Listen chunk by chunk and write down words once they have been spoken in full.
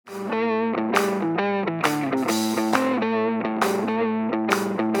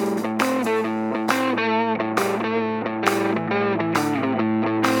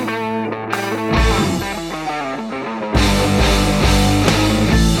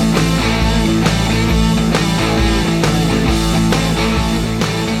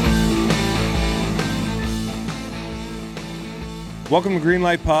Welcome to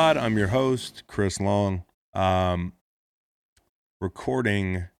Greenlight Pod. I'm your host, Chris Long.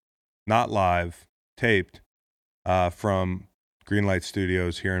 Recording, not live, taped from Greenlight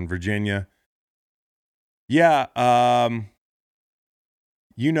Studios here in Virginia. Yeah,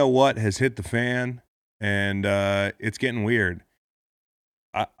 you know what has hit the fan, and it's getting weird.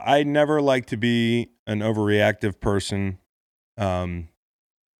 I never like to be an overreactive person.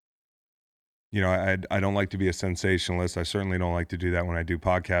 I don't like to be a sensationalist. I certainly don't like to do that when I do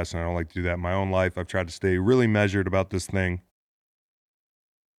podcasts, and I don't like to do that in my own life. I've tried to stay really measured about this thing.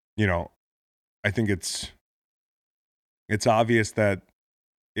 I think it's obvious that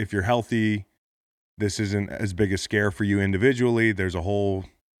if you're healthy, this isn't as big a scare for you individually. There's a whole,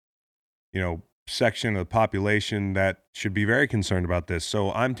 section of the population that should be very concerned about this.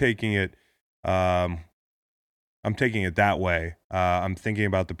 So I'm taking it that way. I'm thinking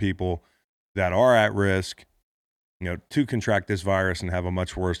about the people that are at risk, to contract this virus and have a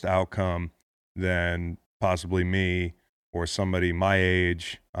much worse outcome than possibly me or somebody my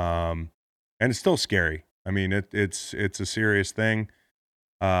age. And it's still scary. I mean, it's a serious thing.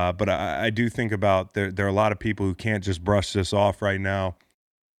 But I do think about there are a lot of people who can't just brush this off right now.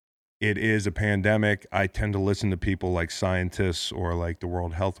 It is a pandemic. I tend to listen to people like scientists or like the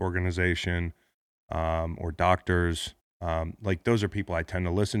World Health Organization or doctors. Like those are people I tend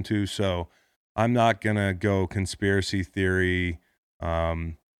to listen to. So I'm not going to go conspiracy theory,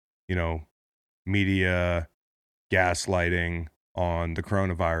 media gaslighting on the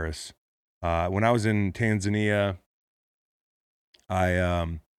coronavirus. When I was in Tanzania,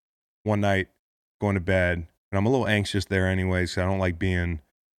 I one night going to bed, and I'm a little anxious there anyways. I don't like being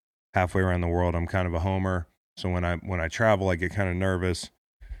halfway around the world. I'm kind of a homer, so when I travel, I get kind of nervous,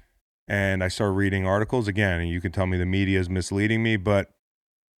 and I start reading articles again. And you can tell me the media is misleading me, but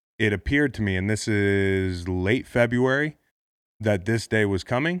it appeared to me, and this is late February, that this day was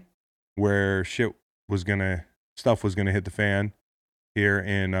coming, where stuff was gonna hit the fan here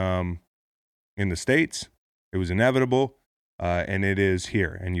in the States. It was inevitable. And it is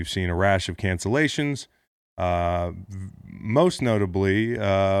here. And you've seen a rash of cancellations. Most notably,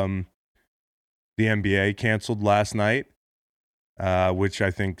 the NBA canceled last night, which I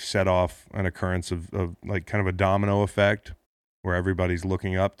think set off an occurrence of like kind of a domino effect where everybody's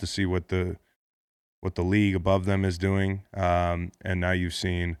looking up to see what the league above them is doing. And now you've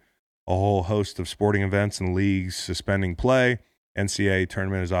seen a whole host of sporting events and leagues suspending play. NCAA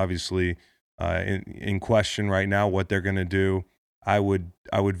tournament is obviously in question right now, what they're going to do. I would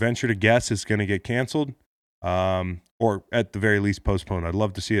venture to guess it's going to get canceled, or at the very least postponed. I'd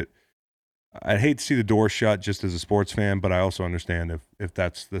love to see it. I'd hate to see the door shut just as a sports fan, but I also understand if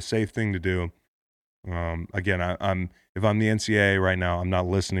that's the safe thing to do. Again, if I'm the NCAA right now, I'm not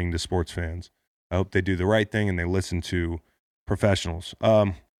listening to sports fans. I hope they do the right thing and they listen to professionals.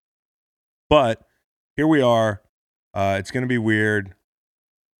 But here we are. It's going to be weird.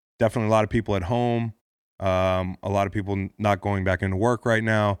 Definitely a lot of people at home. A lot of people not going back into work right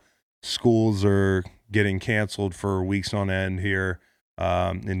now. Schools are getting canceled for weeks on end here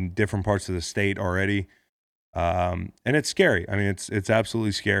in different parts of the state already. And it's scary. I mean, it's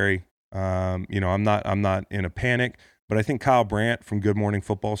absolutely scary. I'm not in a panic, but I think Kyle Brandt from Good Morning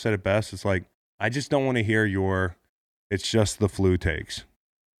Football said it best. It's like, I just don't want to hear it's just the flu takes.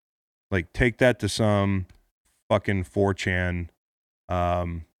 Like, take that to some fucking 4chan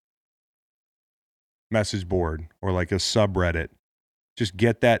message board or like a subreddit. Just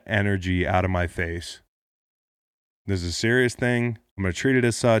get that energy out of my face. This is a serious thing. I'm going to treat it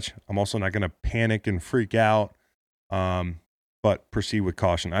as such. I'm also not going to panic and freak out, but proceed with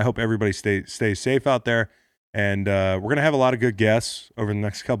caution. I hope everybody stays safe out there. And we're going to have a lot of good guests over the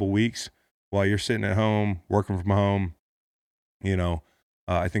next couple weeks while you're sitting at home, working from home.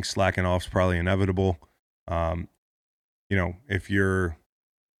 I think slacking off is probably inevitable.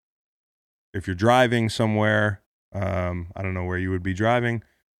 If you're driving somewhere, I don't know where you would be driving,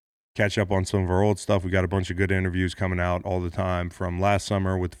 catch up on some of our old stuff. We got a bunch of good interviews coming out all the time from last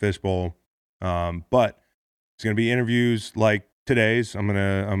summer with the Fishbowl. But it's going to be interviews like today's. I'm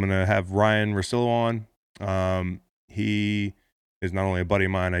going to have Ryan Russillo on. He is not only a buddy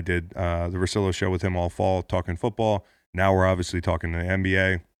of mine. I did the Russillo show with him all fall talking football. Now we're obviously talking the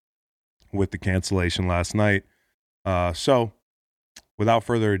NBA with the cancellation last night. So without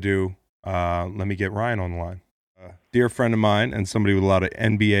further ado, let me get Ryan on the line. Dear friend of mine and somebody with a lot of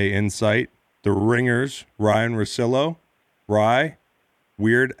NBA insight, the Ringers, Ryan Russillo. Rye,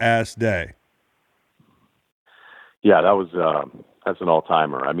 weird ass day. Yeah, that's an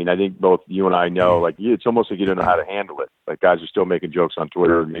all-timer. I mean, I think both you and I know, like, it's almost like you don't know how to handle it. Like, guys are still making jokes on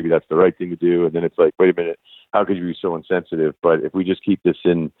Twitter, and maybe that's the right thing to do. And then it's like, wait a minute, how could you be so insensitive? But if we just keep this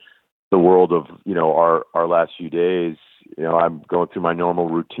in the world of, our last few days, I'm going through my normal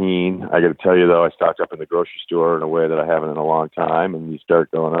routine. I got to tell you, though, I stocked up in the grocery store in a way that I haven't in a long time. And you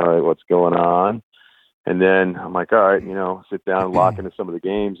start going, all right, what's going on? And then I'm like, all right, sit down and lock into some of the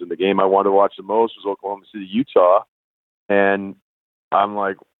games. And the game I wanted to watch the most was Oklahoma City, Utah. And I'm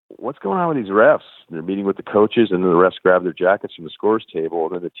like, what's going on with these refs? They're meeting with the coaches, and then the refs grab their jackets from the scores table,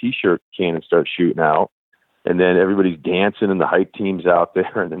 and then the T-shirt cannon starts shooting out. And then everybody's dancing, and the hype team's out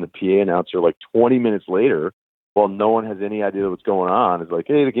there. And then the PA announcer, like 20 minutes later, while no one has any idea what's going on, is like,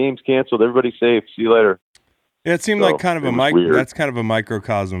 hey, the game's canceled. Everybody's safe. See you later. Yeah, it seemed like kind of that's kind of a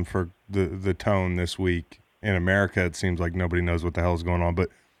microcosm for the tone this week in America. It seems like nobody knows what the hell is going on. But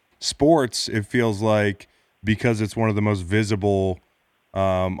sports, it feels like, because it's one of the most visible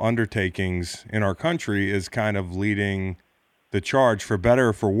undertakings in our country, is kind of leading the charge, for better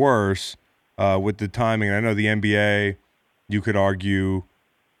or for worse, with the timing. I know the NBA, you could argue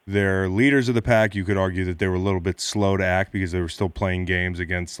they're leaders of the pack. You could argue that they were a little bit slow to act because they were still playing games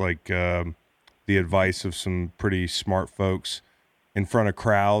against the advice of some pretty smart folks in front of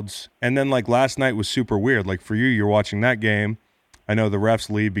crowds. And then last night was super weird. Like for you, you're watching that game. I know the refs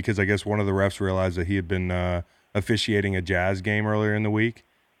leave because I guess one of the refs realized that he had been officiating a Jazz game earlier in the week.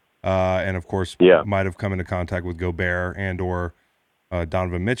 And of course, might have come into contact with Gobert and or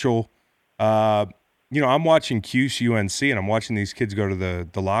Donovan Mitchell. I'm watching Cuse UNC, and I'm watching these kids go to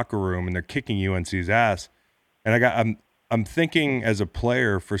the locker room, and they're kicking UNC's ass. And I'm thinking, as a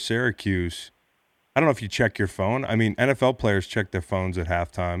player for Syracuse, I don't know if you check your phone. I mean, NFL players check their phones at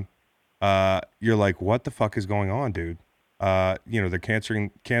halftime. You're like, what the fuck is going on, dude? They're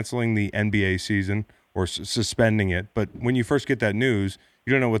canceling the NBA season or suspending it. But when you first get that news,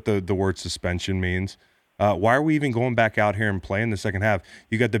 you don't know what the word suspension means. Why are we even going back out here and playing the second half?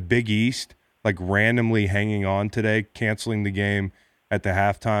 You got the Big East randomly hanging on today, canceling the game at the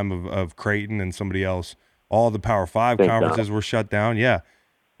halftime of Creighton and somebody else. All the Power 5 conferences were shut down. Yeah.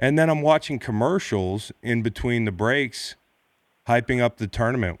 And then I'm watching commercials in between the breaks hyping up the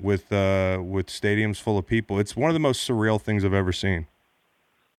tournament with stadiums full of people. It's one of the most surreal things I've ever seen.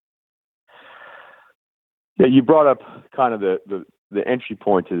 Yeah, you brought up kind of the entry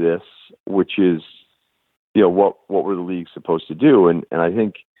point to this, which is, what were the leagues supposed to do? And I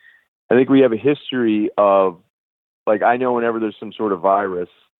think we have a history of, I know whenever there's some sort of virus,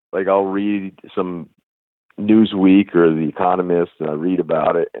 I'll read some Newsweek or The Economist, and I read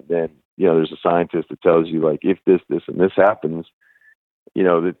about it, and then there's a scientist that tells you if this, and this happens,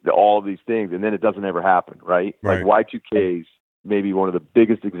 all of these things, and then it doesn't ever happen, right? Y2K is maybe one of the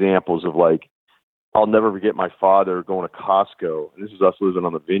biggest examples of I'll never forget my father going to Costco. And this is us living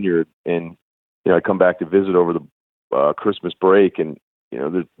on the vineyard, and I come back to visit over the Christmas break, and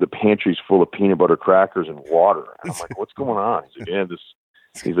the pantry's full of peanut butter crackers and water. And I'm like, what's going on? He's like,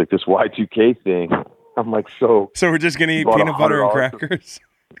 he's like, this Y2K thing. I'm like, so we're just going to eat peanut butter and crackers?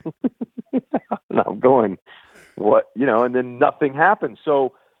 And I'm going, what? And then nothing happens.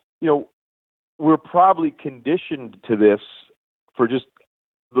 So, we're probably conditioned to this for just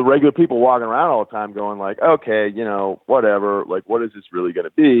the regular people walking around all the time going okay, whatever, what is this really going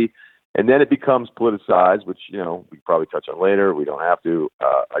to be? And then it becomes politicized, which, we can probably touch on later. We don't have to.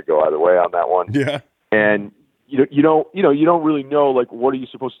 I go either way on that one. Yeah. And, you don't really know, what are you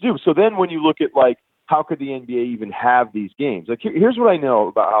supposed to do? So then when you look at, how could the NBA even have these games? Here's what I know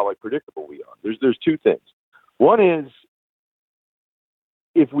about how predictable we are. There's two things. One is,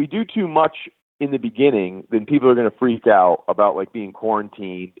 if we do too much in the beginning, then people are going to freak out about being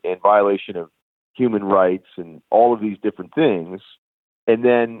quarantined and violation of human rights and all of these different things. And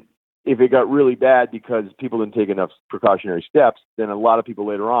then if it got really bad because people didn't take enough precautionary steps, then a lot of people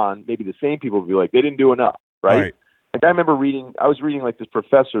later on, maybe the same people will be like, they didn't do enough, right? I remember I was reading this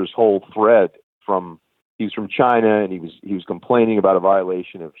professor's whole thread he's from China, and he was complaining about a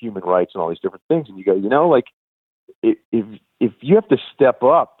violation of human rights and all these different things. And you go, if you have to step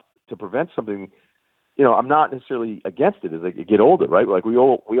up to prevent something, I'm not necessarily against it as I get older, right? We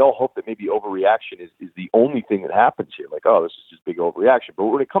all hope that maybe overreaction is the only thing that happens here. Oh, this is just big overreaction. But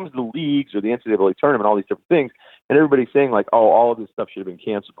when it comes to the leagues or the NCAA tournament, all these different things, and everybody's saying oh, all of this stuff should have been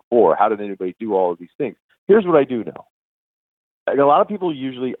canceled before. How did anybody do all of these things? Here's what I do know. A lot of people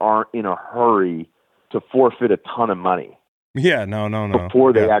usually aren't in a hurry to forfeit a ton of money. Yeah, no.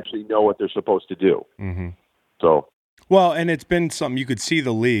 Before they actually know what they're supposed to do. Mm-hmm. So. Well, and it's been something you could see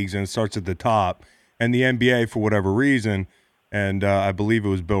the leagues, and it starts at the top. And the NBA, for whatever reason, and I believe it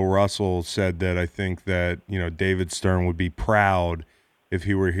was Bill Russell said that I think that, David Stern would be proud if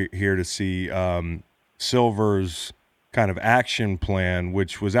he were here to see Silver's kind of action plan,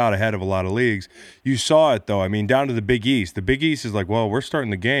 which was out ahead of a lot of leagues. You saw it, though. I mean, down to the Big East. The Big East is like, well, we're starting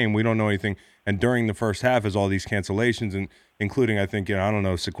the game. We don't know anything. And during the first half is all these cancellations, and including, I think, I don't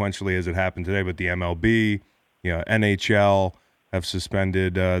know sequentially as it happened today, but the MLB, NHL have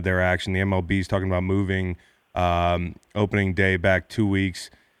suspended their action. The MLB is talking about moving opening day back 2 weeks.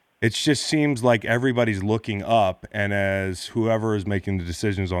 It just seems like everybody's looking up, and as whoever is making the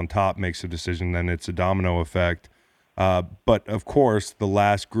decisions on top makes a decision, then it's a domino effect. But, of course, the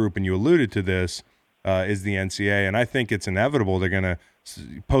last group, and you alluded to this, is the NCAA, and I think it's inevitable they're going to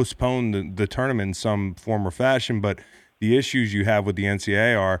postpone the tournament in some form or fashion. But the issues you have with the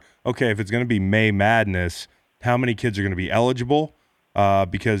NCAA are, okay, if it's going to be May Madness, how many kids are going to be eligible?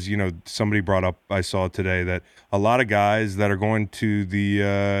 Because, somebody brought up, I saw today, that a lot of guys that are going to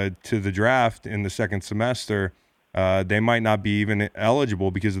the draft in the second semester, they might not be even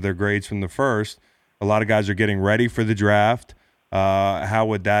eligible because of their grades from the first. A lot of guys are getting ready for the draft. How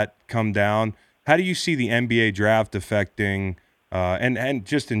would that come down? How do you see the NBA draft affecting, and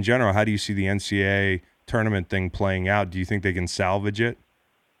just in general, how do you see the NCAA tournament thing playing out? Do you think they can salvage it?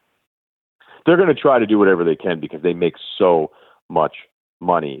 They're going to try to do whatever they can because they make so much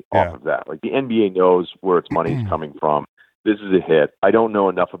money off of that. Like, the NBA knows where its money is coming from. This is a hit. I don't know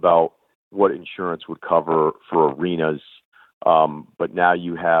enough about what insurance would cover for arenas, but now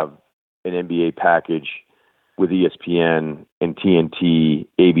you have an NBA package with ESPN and TNT,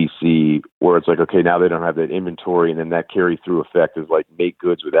 ABC, where it's like, okay, now they don't have that inventory, and then that carry-through effect is like make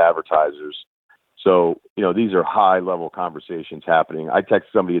goods with advertisers. So, these are high-level conversations happening. I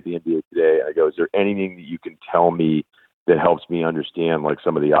texted somebody at the NBA today. I go, is there anything that you can tell me that helps me understand, like,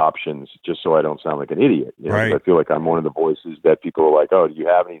 some of the options, just so I don't sound like an idiot? Right. I feel like I'm one of the voices that people are like, oh, do you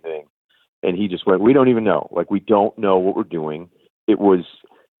have anything? And he just went, we don't even know. Like, we don't know what we're doing. It was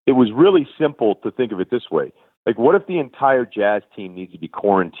really simple to think of it this way. Like, what if the entire Jazz team needs to be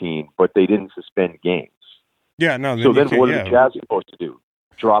quarantined, but they didn't suspend games? Yeah, no. So then what are the Jazz supposed to do?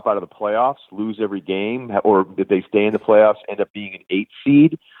 Drop out of the playoffs, lose every game, or did they stay in the playoffs, end up being an 8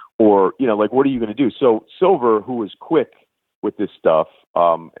 seed? Or, what are you going to do? So Silver, who is quick with this stuff,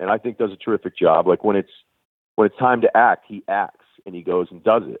 and I think does a terrific job. Like, when it's time to act, he acts and he goes and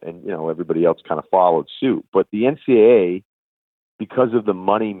does it. And, everybody else kind of followed suit. But the NCAA, because of the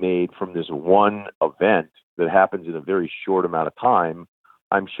money made from this one event that happens in a very short amount of time,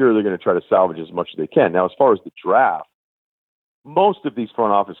 I'm sure they're going to try to salvage as much as they can. Now, as far as the draft, most of these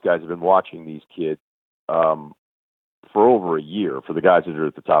front office guys have been watching these kids for over a year, for the guys that are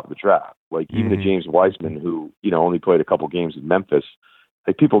at the top of the draft. Like, even the James Wiseman, who, only played a couple games in Memphis,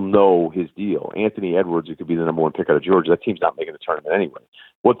 like, people know his deal. Anthony Edwards, who could be the number one pick out of Georgia, that team's not making the tournament anyway.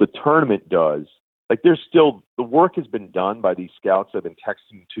 What the tournament does, like, there's still, the work has been done by these scouts I've been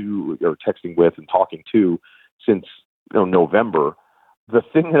texting with and talking to since November. The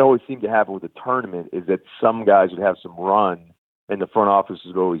thing that always seemed to happen with the tournament is that some guys would have some run, and the front offices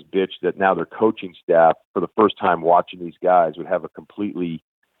would always bitch that now their coaching staff, for the first time watching these guys, would have a completely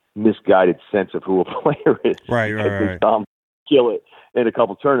misguided sense of who a player is. Right. They saw him kill it in a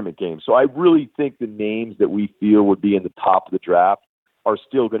couple tournament games. So I really think the names that we feel would be in the top of the draft are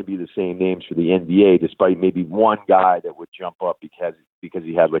still going to be the same names for the NBA, despite maybe one guy that would jump up because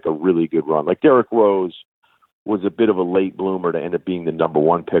he had like a really good run. Like, Derrick Rose was a bit of a late bloomer to end up being the number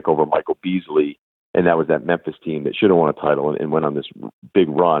one pick over Michael Beasley, and that was that Memphis team that should have won a title and went on this big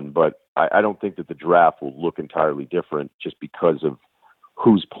run. But I don't think that the draft will look entirely different just because of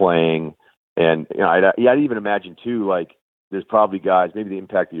who's playing. And I'd even imagine too, like, there's probably guys, maybe the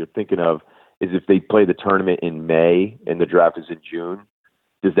impact that you're thinking of is if they play the tournament in May and the draft is in June,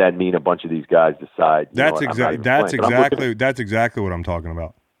 does that mean a bunch of these guys decide? That's exactly what I'm talking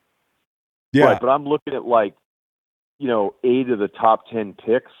about. Yeah, right, but I'm looking at, like, 8 of the top 10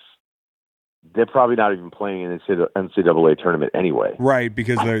 picks. They're probably not even playing in the NCAA tournament anyway. Right,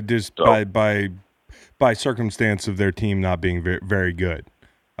 because they're just by circumstance of their team not being very, very good.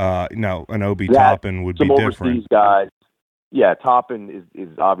 No, an Obi Toppin would be different. Some overseas guys. Yeah, Toppin is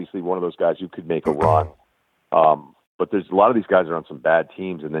obviously one of those guys who could make a run. But there's a lot of these guys are on some bad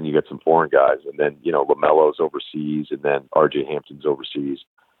teams, and then you get some foreign guys, and then, LaMelo's overseas, and then R.J. Hampton's overseas.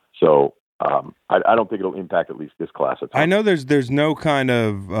 So I don't think it'll impact at least this class. I know there's no kind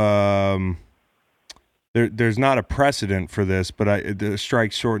of there's not a precedent for this, but the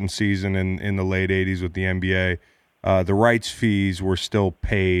strike shortened season in the late 80s with the NBA, the rights fees were still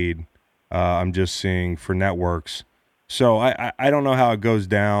paid. I'm just seeing for networks. So I don't know how it goes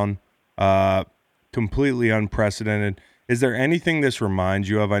down. Completely unprecedented. Is there anything this reminds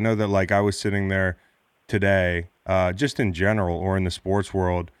you of? I know that, like, I was sitting there today, just in general or in the sports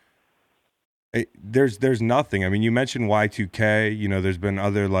world, There's nothing. I mean, you mentioned Y2K. You know, there's been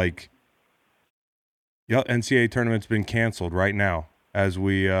other NCAA tournament's been canceled right now. As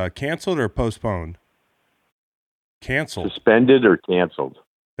we canceled or postponed? Canceled. Suspended or canceled.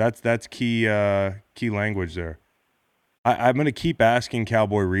 That's key language there. I'm going to keep asking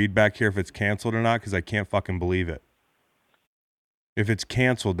Cowboy Reed back here if it's canceled or not because I can't fucking believe it. If it's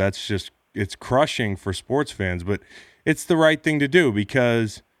canceled, it's crushing for sports fans, but it's the right thing to do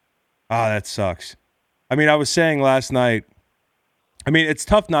because, that sucks. I mean, I was saying last night, I mean, it's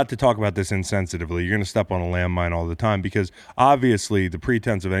tough not to talk about this insensitively. You're going to step on a landmine all the time because obviously the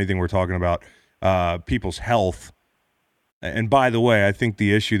pretense of anything we're talking about, people's health. And by the way, I think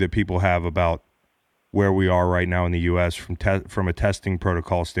the issue that people have about where we are right now in the U.S. from a testing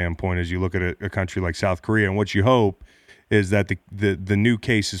protocol standpoint is you look at a country like South Korea, and what you hope is that the new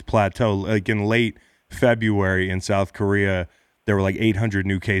cases plateau. Like in late February in South Korea, there were like 800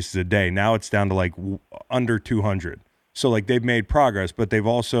 new cases a day. Now it's down to like under 200. So like they've made progress, but they've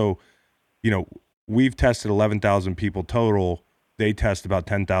also, we've tested 11,000 people total. They test about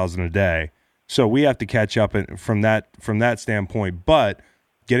 10,000 a day. So we have to catch up from that standpoint. But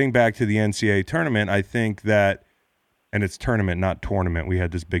getting back to the NCAA tournament, I think that, and it's tournament, not tournament. We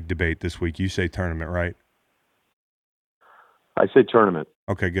had this big debate this week. You say tournament, right? I say tournament.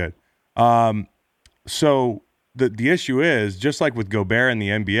 Okay, good. So the issue is, just like with Gobert and the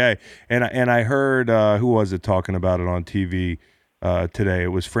NBA, and I heard, who was it talking about it on TV today?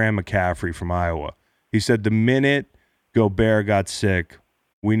 It was Fran McCaffrey from Iowa. He said the minute Gobert got sick,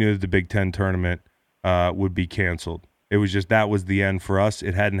 we knew that the Big Ten tournament would be canceled. It was just that was the end for us.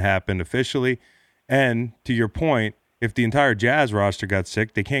 It hadn't happened officially. And to your point, if the entire Jazz roster got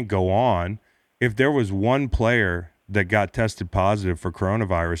sick, they can't go on. If there was one player that got tested positive for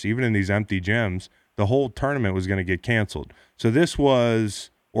coronavirus, even in these empty gyms, the whole tournament was going to get canceled. So this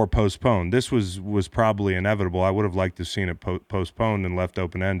was, or postponed. This was probably inevitable. I would have liked to have seen it postponed and left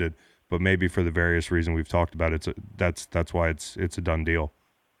open-ended, but maybe for the various reasons we've talked about, that's why it's a done deal.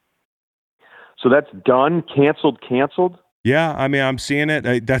 So that's done, canceled. Yeah, I mean, I'm seeing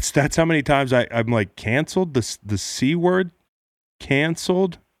it. That's how many times I'm like, canceled, the C word,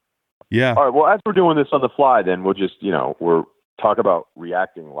 canceled. Yeah. All right. Well, as we're doing this on the fly, then we'll just, we're talk about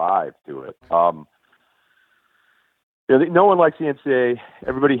reacting live to it. No one likes the NCAA.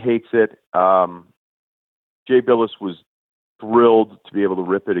 Everybody hates it. Jay Billis was thrilled to be able to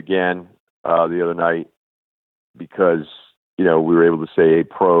rip it again the other night because, we were able to say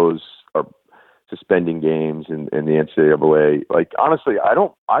pros are suspending games in the NCAA. Like, honestly, I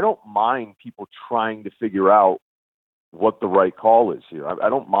don't mind people trying to figure out what the right call is here. I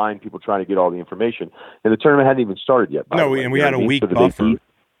don't mind people trying to get all the information. And the tournament hadn't even started yet. No, and we had a week buffer.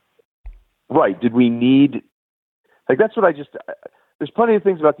 Right. Did we need... Like, that's what there's plenty of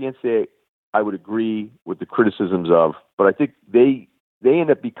things about the NCAA I would agree with the criticisms of, but I think they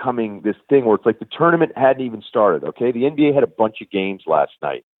end up becoming this thing where it's like the tournament hadn't even started, okay? The NBA had a bunch of games last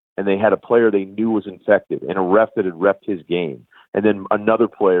night, and they had a player they knew was infected and a ref that had refed his game. And then another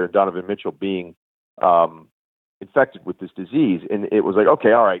player, Donovan Mitchell, being infected with this disease. And it was like,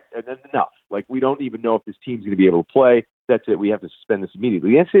 okay, all right, and then enough. Like, we don't even know if this team's going to be able to play. That's it. We have to suspend this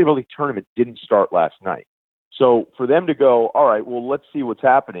immediately. The NCAA tournament didn't start last night. So for them to go, all right, well, let's see what's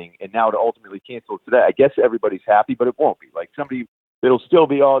happening, and now to ultimately cancel it today, I guess everybody's happy, but it won't be. Like, it'll still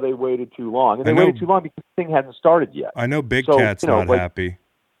be, they waited too long. And they waited too long because the thing hadn't started yet. I know Big Cat's not happy.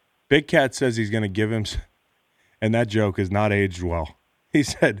 Big Cat says he's going to give him, and that joke has not aged well. He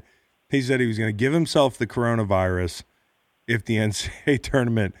said he was going to give himself the coronavirus if the NCAA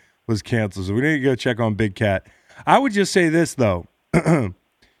tournament was canceled. So we need to go check on Big Cat. I would just say this, though.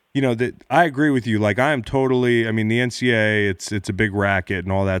 That I agree with you. Like, I am totally, the NCAA, it's a big racket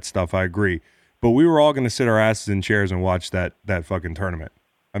and all that stuff. I agree. But we were all going to sit our asses in chairs and watch that fucking tournament.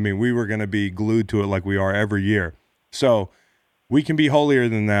 We were going to be glued to it like we are every year. So we can be holier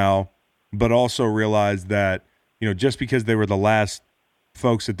than thou, but also realize that, just because they were the last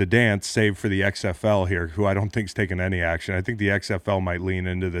folks at the dance, save for the XFL here, who I don't think's taken any action. I think the XFL might lean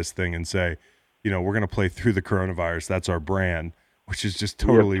into this thing and say, we're going to play through the coronavirus. That's our brand. Which is just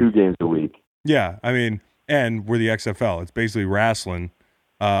totally... We have 2 games a week. Yeah, and we're the XFL. It's basically wrestling.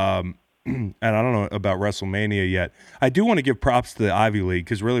 And I don't know about WrestleMania yet. I do want to give props to the Ivy League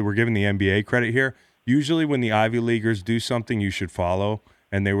because really we're giving the NBA credit here. Usually when the Ivy Leaguers do something, you should follow,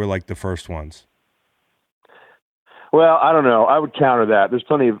 and they were like the first ones. Well, I don't know. I would counter that. There's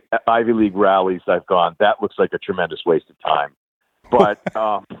plenty of Ivy League rallies I've gone. That looks like a tremendous waste of time. But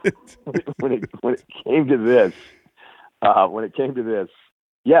when it came to this...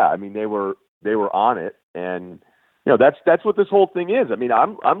 yeah, they were on it, and that's what this whole thing is. I mean,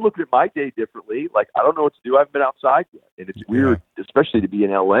 I'm looking at my day differently. Like, I don't know what to do. I haven't been outside yet, and it's weird, especially to be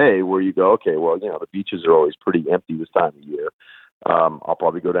in LA, where you go, okay, well, the beaches are always pretty empty this time of year. I'll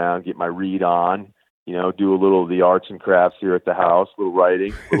probably go down, get my read on, do a little of the arts and crafts here at the house, a little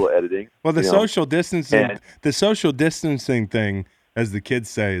writing, a little editing. Well, the social distancing thing, as the kids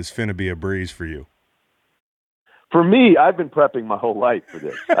say, is finna be a breeze for you. For me, I've been prepping my whole life for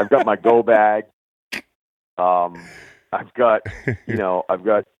this. I've got my go bag. I've got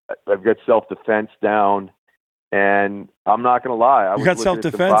self-defense down, and I'm not going to lie. You got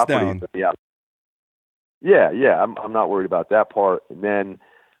self-defense down. Yeah. I'm not worried about that part. And then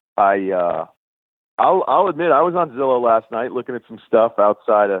I'll admit I was on Zillow last night looking at some stuff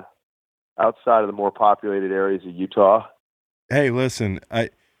outside of the more populated areas of Utah. Hey, listen, I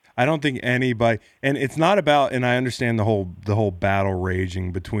don't think anybody, and it's not about, and I understand the whole battle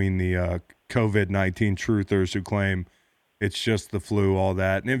raging between the COVID-19 truthers who claim it's just the flu, all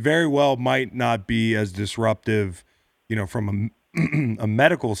that, and it very well might not be as disruptive, from a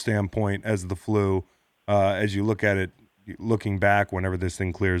medical standpoint as the flu, as you look at it, looking back whenever this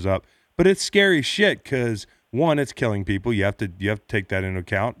thing clears up. But it's scary shit because, one, it's killing people. You have to take that into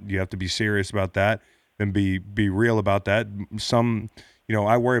account. You have to be serious about that and be real about that.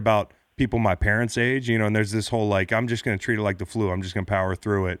 I worry about people my parents' age, and there's this whole I'm just going to treat it like the flu. I'm just going to power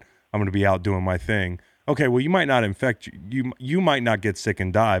through it. I'm going to be out doing my thing. Okay, well, you might not infect you might not get sick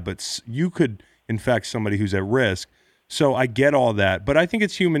and die, but you could infect somebody who's at risk. So I get all that, but I think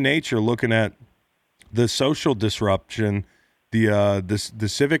it's human nature looking at the social disruption, the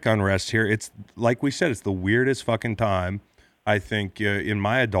civic unrest here. It's like we said, it's the weirdest fucking time I think in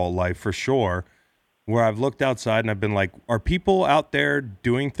my adult life for sure, where I've looked outside and I've been like, are people out there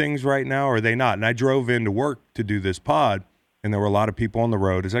doing things right now or are they not? And I drove into work to do this pod, and there were a lot of people on the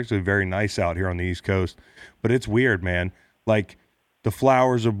road. It's actually very nice out here on the East Coast, but it's weird, man. Like, the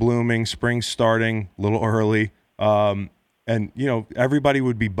flowers are blooming, spring's starting a little early, and everybody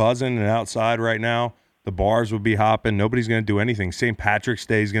would be buzzing and outside right now. The bars would be hopping. Nobody's going to do anything. St. Patrick's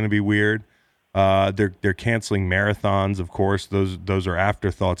Day is going to be weird. They're canceling marathons, of course. Those are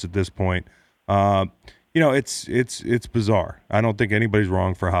afterthoughts at this point. It's bizarre. I don't think anybody's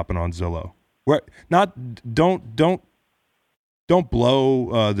wrong for hopping on Zillow. Don't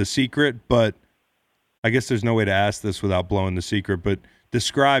blow the secret, but I guess there's no way to ask this without blowing the secret, but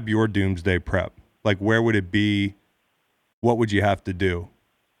describe your doomsday prep. Like, where would it be? What would you have to do?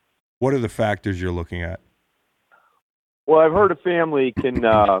 What are the factors you're looking at? Well, I've heard a family can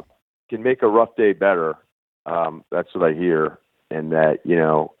make a rough day better. That's what I hear. And that,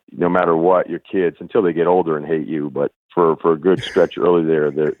 no matter what, your kids, until they get older and hate you, but for a good stretch early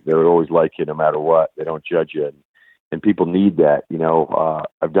there, they're always like you no matter what. They don't judge you. And people need that.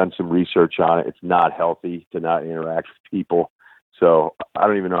 I've done some research on it. It's not healthy to not interact with people. So I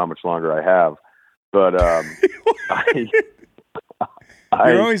don't even know how much longer I have. But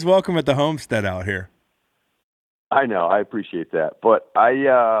you're always welcome at the homestead out here. I know. I appreciate that. But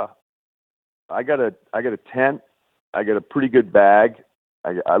I got a tent. I got a pretty good bag.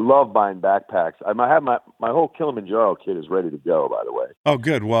 I love buying backpacks. I have my whole Kilimanjaro kit is ready to go, by the way. Oh,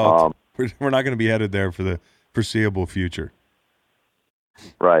 good. Well, we're not going to be headed there for the foreseeable future.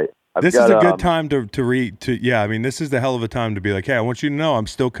 Right. This is a good time to read. Yeah, I mean, this is the hell of a time to be like, hey, I want you to know I'm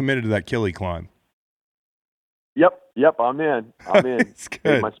still committed to that Kili climb. Yep. I'm in. It's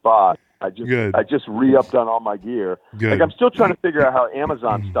good. In my spot. I just re-upped on all my gear. Good. Like, I'm still trying to figure out how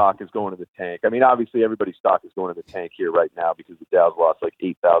Amazon stock is going in the tank. I mean, obviously everybody's stock is going in the tank here right now because the Dow's lost like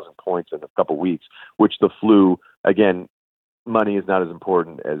 8,000 points in a couple weeks, which the flu, again, money is not as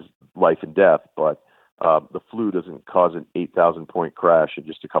important as life and death, but the flu doesn't cause an 8,000 point crash in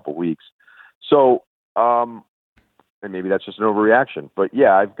just a couple weeks. So, and maybe that's just an overreaction, but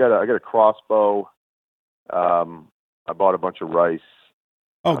yeah, I got a crossbow. I bought a bunch of rice.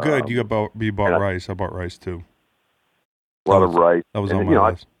 Oh, good. You bought rice. I bought rice too. A lot of rice. That was on my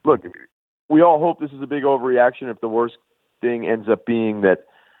list. Look, we all hope this is a big overreaction. If the worst thing ends up being that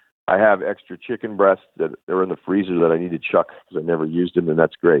I have extra chicken breasts that are in the freezer that I need to chuck because I never used them, then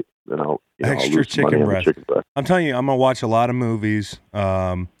that's great. Then I'll lose chicken breast. I'm telling you, I'm gonna watch a lot of movies.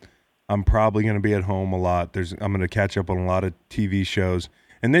 I'm probably gonna be at home a lot. I'm gonna catch up on a lot of TV shows.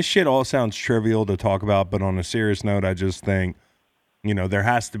 And this shit all sounds trivial to talk about, but on a serious note, I just think, there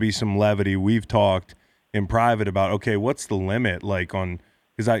has to be some levity. We've talked in private about, okay, what's the limit?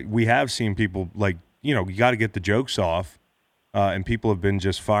 Because we have seen people you got to get the jokes off, and people have been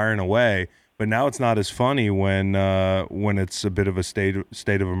just firing away. But now it's not as funny when it's a bit of a state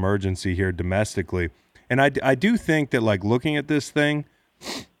of emergency here domestically. And I do think that looking at this thing,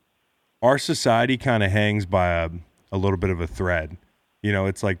 our society kind of hangs by a little bit of a thread.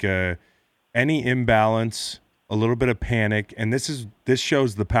 It's like any imbalance, a little bit of panic, and this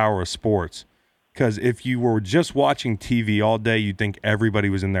shows the power of sports. Because if you were just watching TV all day, you'd think everybody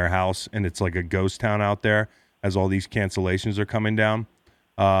was in their house and it's like a ghost town out there as all these cancellations are coming down.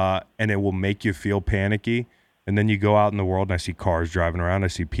 And it will make you feel panicky. And then you go out in the world and I see cars driving around. I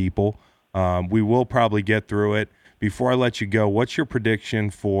see people. We will probably get through it. Before I let you go, what's your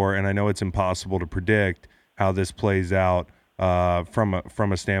prediction for, and I know it's impossible to predict how this plays out from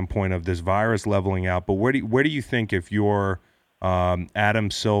a standpoint of this virus leveling out, but where do you think, if you're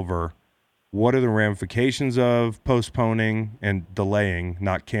Adam Silver, what are the ramifications of postponing and delaying,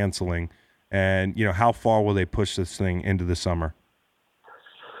 not canceling? And, how far will they push this thing into the summer?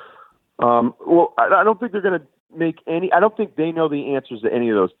 Well, I don't think they're going to make any – I don't think they know the answers to any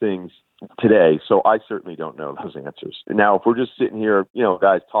of those things today, so I certainly don't know those answers. Now, if we're just sitting here,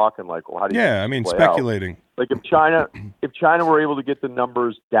 guys talking like, well, how do you speculating. Out? Like if China were able to get the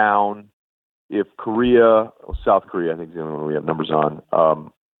numbers down, if South Korea, I think is the only one we have numbers on,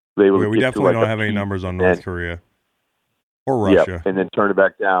 we definitely don't have any numbers on North Korea or Russia. Yeah, and then turn it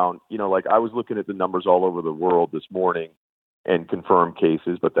back down. Like I was looking at the numbers all over the world this morning and confirmed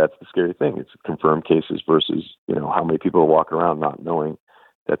cases, but that's the scary thing. It's confirmed cases versus, how many people are walking around not knowing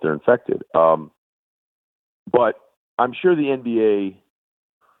that they're infected. But I'm sure the NBA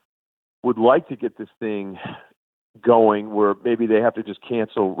would like to get this thing going where maybe they have to just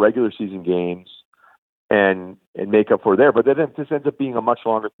cancel regular season games and make up for there. But then this ends up being a much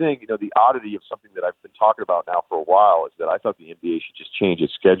longer thing. The oddity of something that I've been talking about now for a while is that I thought the NBA should just change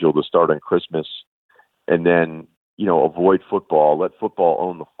its schedule to start on Christmas and then, avoid football, let football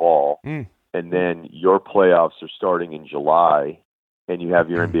own the fall. And then your playoffs are starting in July and you have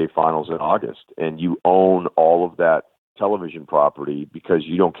your NBA finals in August and you own all of that television property because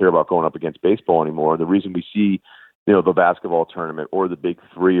you don't care about going up against baseball anymore. And the reason we see the basketball tournament or the Big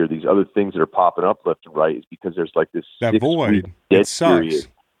Three or these other things that are popping up left and right is because there's like this that void. It sucks. Period.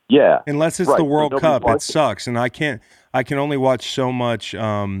 Yeah. Unless it's the World Cup, it sucks. And I can only watch so much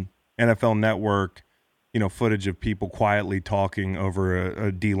NFL Network, footage of people quietly talking over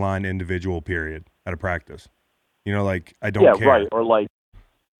a D-line individual period at a practice. I don't care. Yeah, right. Or like,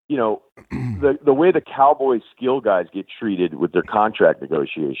 the way the Cowboys skill guys get treated with their contract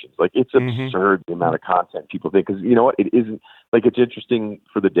negotiations, like it's absurd the amount of content people think. Because you know what, it isn't like it's interesting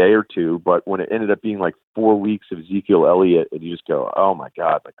for the day or two, but when it ended up being like 4 weeks of Ezekiel Elliott, and you just go, oh my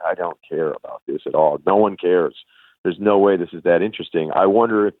God, like I don't care about this at all. No one cares. There's no way this is that interesting. I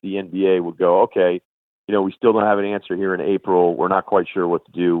wonder if the NBA would go, okay, we still don't have an answer here in April. We're not quite sure what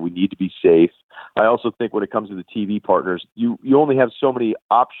to do. We need to be safe. I also think when it comes to the TV partners, you only have so many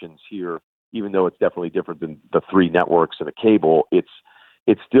options here, even though it's definitely different than the three networks and a cable. It's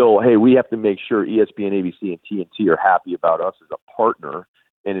still, hey, we have to make sure ESPN, ABC, and TNT are happy about us as a partner.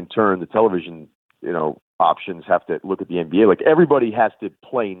 And in turn, the television, options have to look at the NBA. Like everybody has to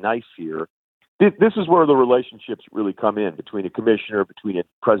play nice here. This is where the relationships really come in between a commissioner, between a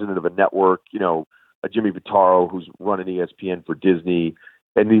president of a network, a Jimmy Pitaro who's running ESPN for Disney,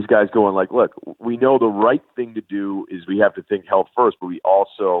 and these guys going like, look, we know the right thing to do is we have to think health first, but we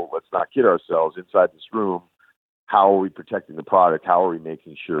also, let's not kid ourselves, inside this room, how are we protecting the product? How are we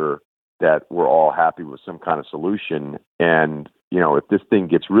making sure that we're all happy with some kind of solution? And, if this thing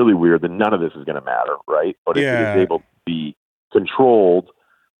gets really weird, then none of this is going to matter, right? But if it is able to be controlled,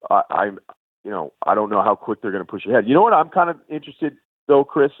 I don't know how quick they're going to push ahead. You know what I'm kind of interested, though,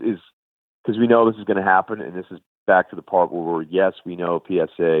 Chris, is because we know this is going to happen, and this is back to the part where yes, we know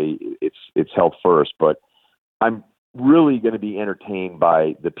PSA, it's health first, but I'm really going to be entertained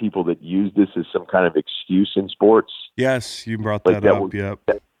by the people that use this as some kind of excuse in sports. Yes, you brought that up.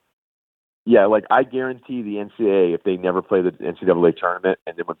 Yeah, like I guarantee the NCAA, if they never play the NCAA tournament,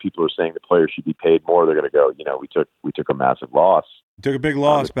 and then when people are saying the players should be paid more, they're going to go, we took a massive loss. We took a big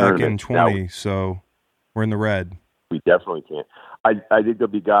loss back in 20, so we're in the red. We definitely can't. I think there'll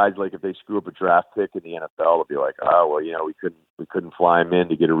be guys like if they screw up a draft pick in the NFL, they'll be like, oh well, we couldn't fly him in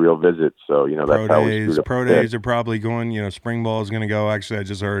to get a real visit. So that's how we screwed up. Pro days are probably going. Spring ball is going to go. Actually, I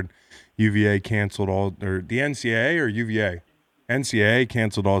just heard UVA canceled all, or the NCAA or UVA, NCAA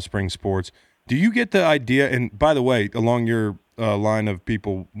canceled all spring sports. Do you get the idea? And by the way, along your line of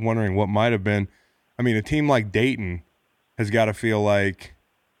people wondering what might have been, I mean, a team like Dayton has got to feel like,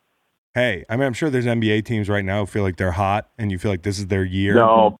 hey, I mean, I'm sure there's NBA teams right now who feel like they're hot and you feel like this is their year.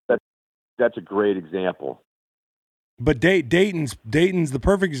 No, that's a great example. But Dayton's the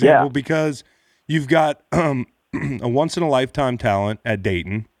perfect example because you've got a once-in-a-lifetime talent at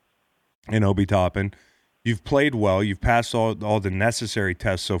Dayton in Obi Toppin. You've played well. You've passed all the necessary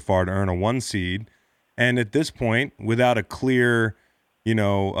tests so far to earn a 1 seed. And at this point, without a clear,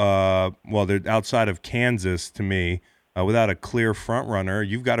 they're outside of Kansas to me, without a clear front runner,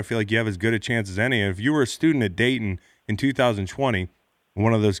 you've got to feel like you have as good a chance as any. And if you were a student at Dayton in 2020,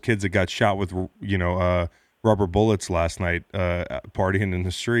 one of those kids that got shot with, rubber bullets last night, partying in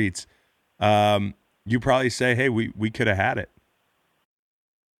the streets, you probably say, hey, we could have had it.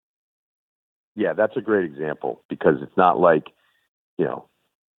 Yeah, that's a great example because it's not like,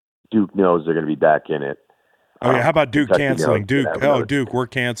 Duke knows they're going to be back in it. Oh, yeah. How about Duke canceling? Duke, we're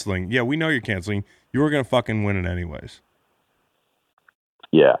canceling. Yeah, we know you're canceling. You were going to fucking win it anyways.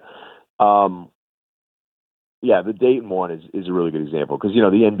 Yeah. The Dayton one is a really good example because, the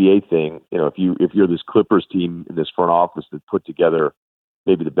NBA thing, if you're this Clippers team in this front office that put together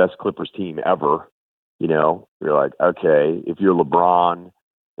maybe the best Clippers team ever, you're like, okay, if you're LeBron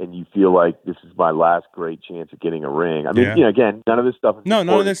and you feel like this is my last great chance at getting a ring. I mean, again, none of this stuff is none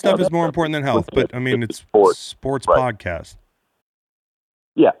of this stuff is more important than health, but I mean, it's sports right. Podcast.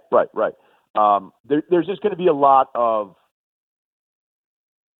 Yeah, right. There's just going to be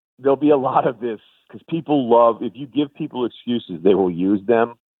there'll be a lot of this because people love, if you give people excuses, they will use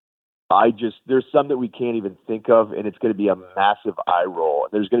them. There's some that we can't even think of, and it's going to be a massive eye roll.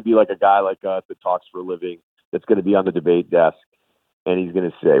 And there's going to be like a guy like us that talks for a living that's going to be on the debate desk. And he's going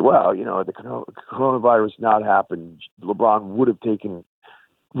to say, well, the coronavirus not happened. LeBron would have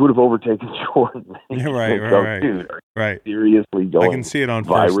overtaken Jordan. Yeah, right. Dude, right. Seriously going. I can see it on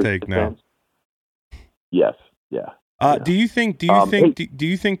First Take now. Yes. Yeah. Do you think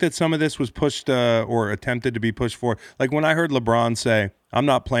that some of this was pushed or attempted to be pushed for? Like when I heard LeBron say, "I'm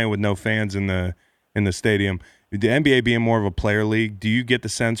not playing with no fans in the stadium," the NBA being more of a player league, do you get the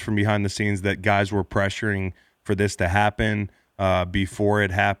sense from behind the scenes that guys were pressuring for this to happen? Before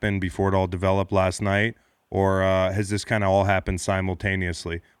it all developed last night, or has this kind of all happened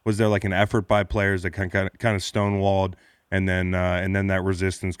simultaneously? Was there like an effort by players that kind of stonewalled, and then that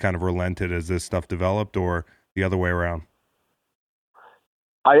resistance kind of relented as this stuff developed, or the other way around?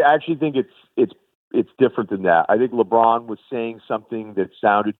 I actually think it's different than that. I think LeBron was saying something that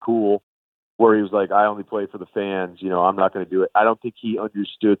sounded cool, where he was like, "I only play for the fans. I'm not going to do it." I don't think he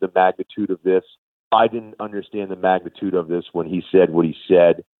understood the magnitude of this. I didn't understand the magnitude of this when he said what he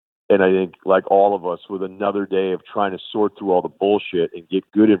said. And I think, like all of us, with another day of trying to sort through all the bullshit and get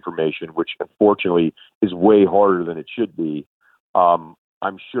good information, which unfortunately is way harder than it should be,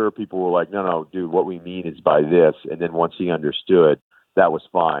 I'm sure people were like, no, dude, what we mean is by this. And then once he understood, that was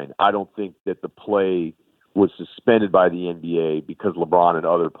fine. I don't think that the play was suspended by the NBA because LeBron and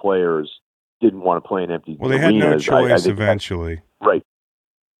other players didn't want to play in empty arenas. Well, they had no choice eventually. Right.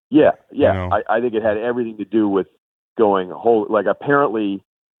 Yeah. I think it had everything to do with going apparently,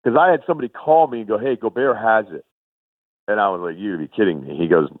 because I had somebody call me and go, "Hey, Gobert has it," and I was like, "You'd be kidding me." He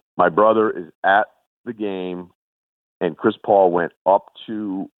goes, "My brother is at the game, and Chris Paul went up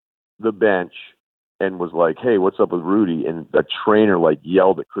to the bench and was like, 'Hey, what's up with Rudy?' And the trainer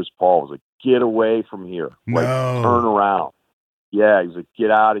yelled at Chris Paul, was like, 'Get away from here, turn around.'" Yeah, he was like,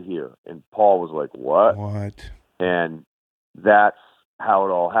 "Get out of here," and Paul was like, "What?" And that's how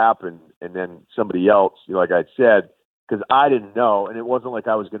it all happened. And then somebody else, like I said, because I didn't know, and it wasn't like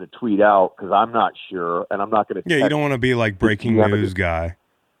I was going to tweet out because I'm not sure, and I'm not going to. Yeah, you don't want to be like breaking news guy.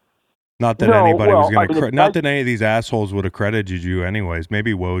 Not that anybody was going to. Not that any of these assholes would have credited you, anyways.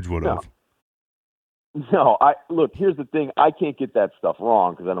 Maybe Woj would have. No, look. Here's the thing: I can't get that stuff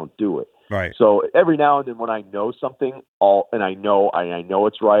wrong because I don't do it. Right. So every now and then, when I know something, I know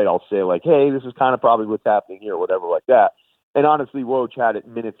it's right, I'll say like, "Hey, this is kind of probably what's happening here," or whatever like that. And honestly, Woj had it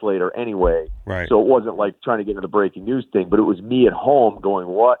minutes later anyway. Right. So it wasn't like trying to get into the breaking news thing, but it was me at home going,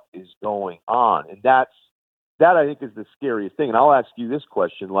 "What is going on?" And that I think is the scariest thing. And I'll ask you this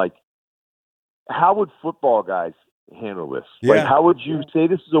question: how would football guys handle this? Yeah. How would you say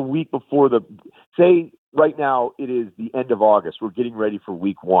this is a week before say right now it is the end of August. We're getting ready for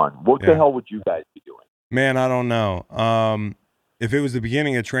week 1. What the hell would you guys be doing? Man, I don't know. If it was the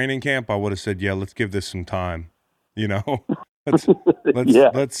beginning of training camp, I would have said, "Yeah, let's give this some time." Let's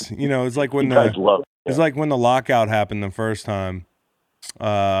it's like when the lockout happened the first time.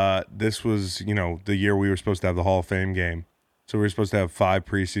 This was, the year we were supposed to have the Hall of Fame game. So we were supposed to have 5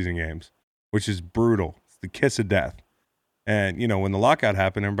 preseason games, which is brutal. It's the kiss of death. And, when the lockout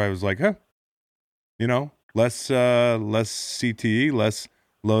happened, everybody was like, less CTE, less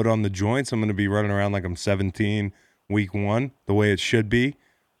load on the joints. I'm going to be running around like I'm 17 week 1, the way it should be.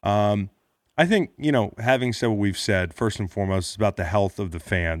 I think, having said what we've said, first and foremost, it's about the health of the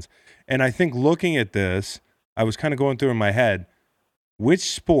fans. And I think looking at this, I was kind of going through in my head, which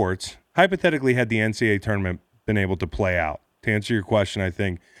sports, hypothetically, had the NCAA tournament been able to play out? To answer your question, I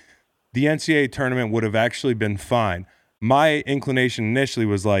think the NCAA tournament would have actually been fine. My inclination initially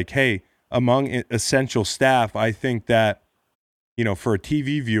was like, hey, among essential staff, I think that, for a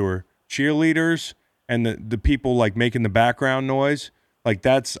TV viewer, cheerleaders and the people like making the background noise, like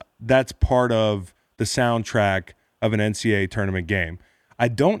that's part of the soundtrack of an NCAA tournament game. I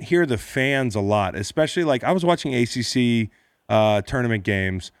don't hear the fans a lot, especially like I was watching ACC tournament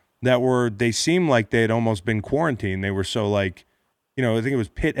games they seemed like they had almost been quarantined. They were so like, I think it was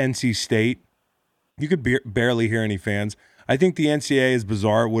Pitt, NC State. You could barely hear any fans. I think the NCAA, as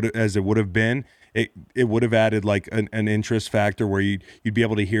bizarre as it would have been, it would have added like an interest factor where you'd be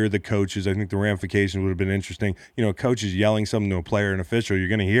able to hear the coaches. I think the ramifications would have been interesting. Coaches yelling something to a player, an official, you're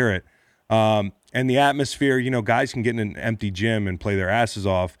going to hear it. And the atmosphere, guys can get in an empty gym and play their asses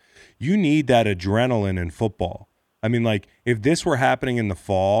off. You need that adrenaline in football. I mean, like, if this were happening in the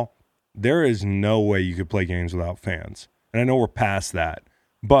fall, there is no way you could play games without fans. And I know we're past that.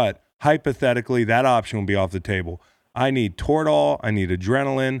 But hypothetically, that option will be off the table. I need Toradol. I need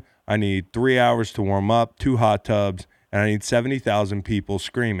adrenaline. I need 3 hours to warm up, 2 hot tubs, and I need 70,000 people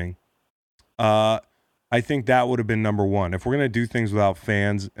screaming. I think that would have been number one. If we're going to do things without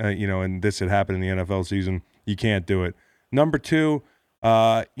fans, and this had happened in the NFL season, you can't do it. Number two,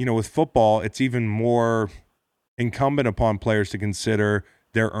 with football, it's even more incumbent upon players to consider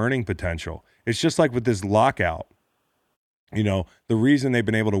their earning potential. It's just like with this lockout. The reason they've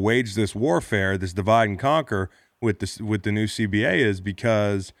been able to wage this warfare, this divide and conquer with the new CBA is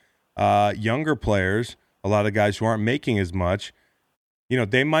because younger players, a lot of guys who aren't making as much,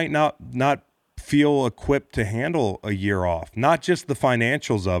 they might not feel equipped to handle a year off. Not just the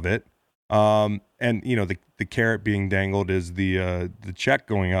financials of it, and the carrot being dangled is the check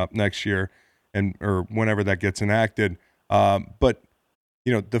going up next year, or whenever that gets enacted. But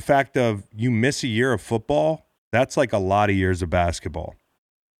the fact of you miss a year of football, that's like a lot of years of basketball.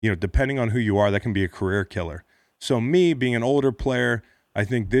 Depending on who you are, that can be a career killer. So me being an older player, I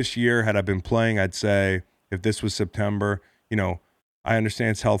think this year, had I been playing, I'd say if this was September, I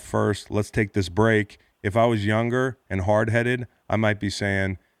understand it's health first. Let's take this break. If I was younger and hard-headed, I might be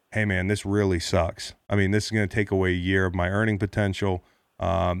saying, hey, man, this really sucks. I mean, this is going to take away a year of my earning potential.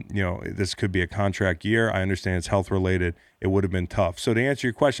 This could be a contract year. I understand it's health-related. It would have been tough. So to answer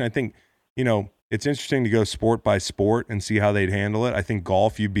your question, I think, it's interesting to go sport by sport and see how they'd handle it. I think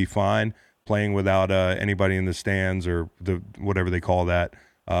golf, you'd be fine playing without anybody in the stands or whatever they call that.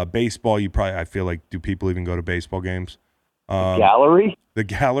 Baseball, I feel like, do people even go to baseball games? Gallery? The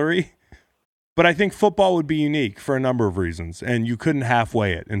gallery. But I think football would be unique for a number of reasons, and you couldn't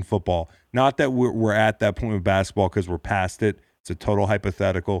halfway it in football. Not that we're at that point with basketball because we're past it. It's a total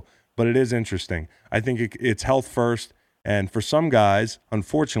hypothetical, but it is interesting. I think it's health first, and for some guys,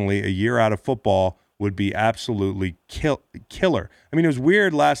 unfortunately, a year out of football would be absolutely killer. I mean, it was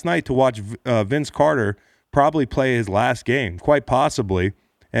weird last night to watch Vince Carter probably play his last game, quite possibly,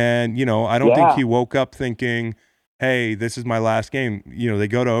 and, I don't think he woke up thinking, hey, this is my last game. They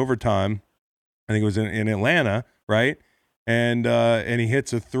go to overtime. I think it was in Atlanta, right? And he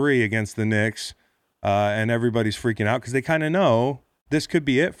hits a 3 against the Knicks, and everybody's freaking out because they kind of know this could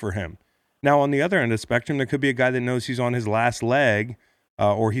be it for him. Now, on the other end of the spectrum, there could be a guy that knows he's on his last leg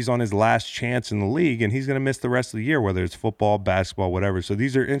or he's on his last chance in the league, and he's going to miss the rest of the year, whether it's football, basketball, whatever. So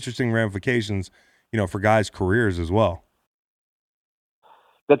these are interesting ramifications, for guys' careers as well.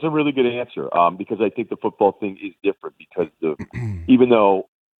 That's a really good answer because I think the football thing is different because even though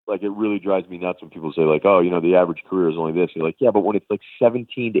like it really drives me nuts when people say like, oh, the average career is only this. You're like, yeah, but when it's like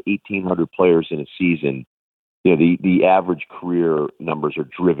 17 to 1,800 players in a season, the average career numbers are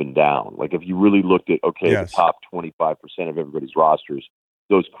driven down. Like if you really looked at, the top 25% of everybody's rosters,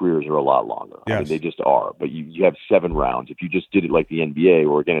 those careers are a lot longer. Yes. I mean, they just are. But you have 7 rounds. If you just did it like the NBA,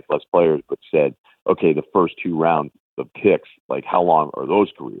 where again, it's less players, but said, okay, the first 2 rounds of picks, like how long are those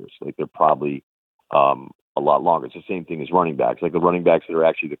careers? Like they're probably a lot longer. It's the same thing as running backs. Like the running backs that are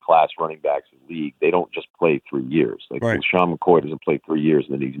actually the class running backs in the league, they don't just play 3 years. Like right. Sean McCoy doesn't play 3 years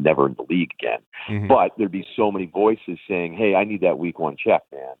and then he's never in the league again. Mm-hmm. But there'd be so many voices saying, hey, I need that week 1 check,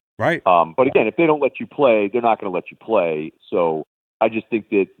 man. Right. But again, if they don't let you play, they're not going to let you play. So I just think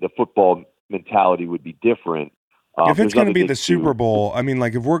that the football mentality would be different. If it's going to be the Super Bowl, I mean,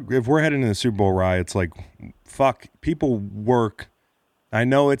 like if we're heading to the Super Bowl, Rye, it's like, fuck, people work. I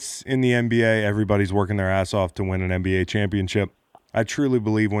know it's in the NBA. Everybody's working their ass off to win an NBA championship. I truly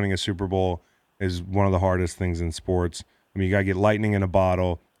believe winning a Super Bowl is one of the hardest things in sports. I mean, you got to get lightning in a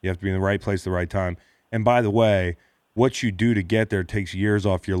bottle. You have to be in the right place at the right time. And by the way, what you do to get there takes years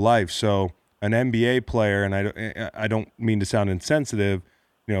off your life. So an NBA player, and I don't mean to sound insensitive,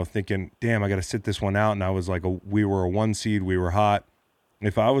 thinking, damn, I got to sit this one out. And I was like, we were a 1 seed. We were hot.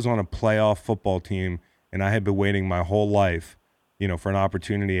 if I was on a playoff football team and I had been waiting my whole life, for an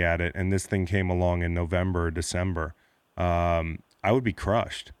opportunity at it, and this thing came along in November or December, I would be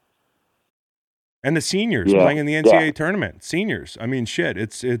crushed. And the seniors playing in the NCAA tournament, seniors. I mean, shit,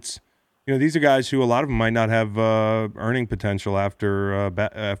 it's these are guys who a lot of them might not have earning potential after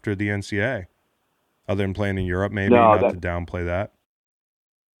the NCAA, other than playing in Europe, maybe, not to downplay that.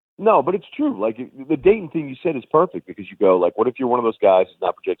 No, but it's true. Like, the Dayton thing you said is perfect, because you go, like, what if you're one of those guys who's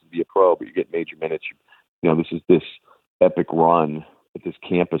not projected to be a pro, but you get major minutes? This is this epic run at this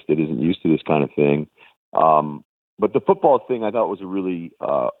campus that isn't used to this kind of thing. But the football thing I thought was a really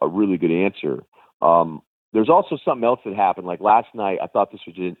good answer. There's also something else that happened. Like last night, I thought this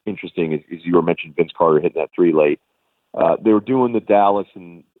was interesting, as you were mentioning Vince Carter hitting that 3 late. They were doing the Dallas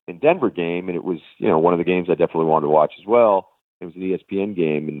and Denver game, and it was, one of the games I definitely wanted to watch as well. It was an ESPN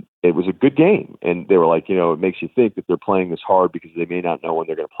game, and it was a good game. And they were like, it makes you think that they're playing this hard because they may not know when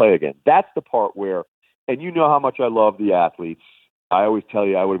they're going to play again. That's the part where, and you know how much I love the athletes. I always tell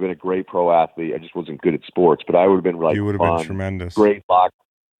you I would have been a great pro athlete. I just wasn't good at sports, but I would have been like, you would have been tremendous. Great locker.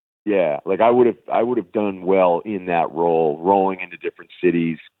 Yeah, like I would have done well in that role, rolling into different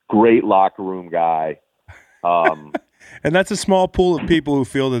cities. Great locker room guy. And that's a small pool of people who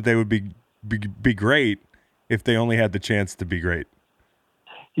feel that they would be great if they only had the chance to be great.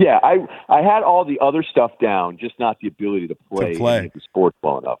 Yeah, I had all the other stuff down, just not the ability to play. The sports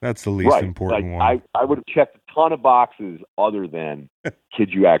well enough. That's the least important one. I would have checked a ton of boxes other than could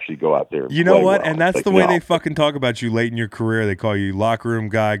you actually go out there and you know play what? well? And that's the way they fucking talk about you late in your career. They call you locker room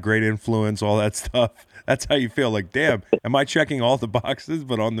guy, great influence, all that stuff. That's how you feel. Like, damn, am I checking all the boxes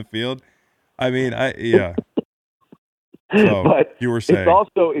but on the field? I mean, yeah. So, but you were saying. It's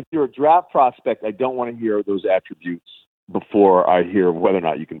also, if you're a draft prospect, I don't want to hear those attributes before I hear whether or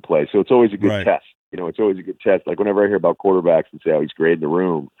not you can play. So it's always a good test. It's always a good test. Like whenever I hear about quarterbacks and say, oh, he's great in the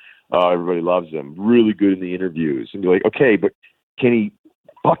room, everybody loves him, really good in the interviews, and you're like, okay, but can he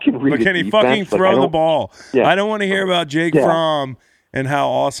fucking read? But can he fucking throw the ball? Yeah. I don't want to hear about Jake Fromm and how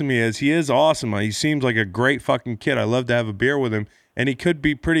awesome he is. He is awesome. He seems like a great fucking kid. I love to have a beer with him, and he could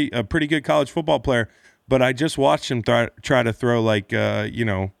be a pretty good college football player. But I just watched him try to throw like a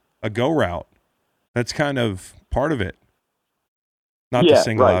go route. That's kind of part of it. Not to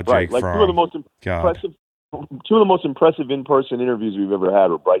single out Jake Fromm. Like two of the most impressive in-person interviews we've ever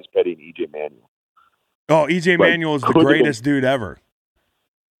had were Bryce Petty and EJ Manuel. Oh, EJ Manuel is the greatest dude ever.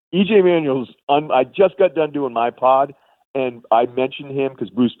 EJ Manuel's. I just got done doing my pod, and I mentioned him because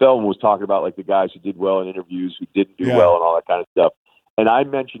Bruce Feldman was talking about like the guys who did well in interviews, who didn't do well, and all that kind of stuff. And I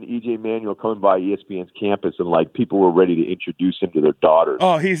mentioned EJ Manuel coming by ESPN's campus, and like people were ready to introduce him to their daughters.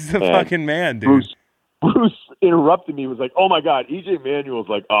 Oh, he's the fucking man, dude. Bruce interrupted me. Was like, "Oh my God, EJ Manuel's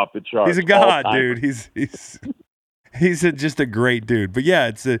like off the charts. He's a god, dude. He's just a great dude." But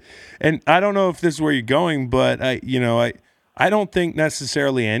yeah, and I don't know if this is where you're going, but I don't think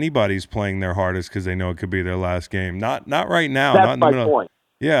necessarily anybody's playing their hardest because they know it could be their last game. Not right now. That's not in the middle. Point.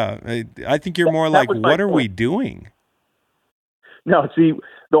 Yeah, I think you're more like, what are we doing? No, see,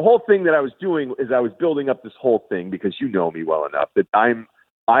 the whole thing that I was doing is I was building up this whole thing because you know me well enough that I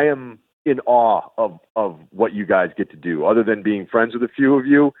am in awe of what you guys get to do. Other than being friends with a few of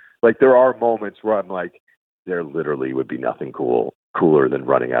you, like there are moments where I'm like, there literally would be nothing cooler than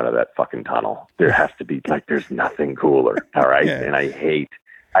running out of that fucking tunnel. There has to be, like, there's nothing cooler. All right. Yeah. And I hate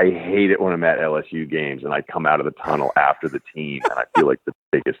it when I'm at LSU games and I come out of the tunnel after the team and I feel like the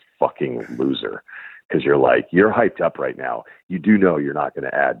biggest fucking loser. Because you're hyped up right now. You do know you're not going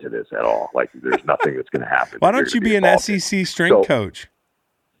to add to this at all. Like, there's nothing that's going to happen. Why don't you be an SEC strength coach?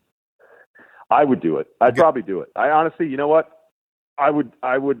 I would do it. I'd probably do it. I honestly, you know what? I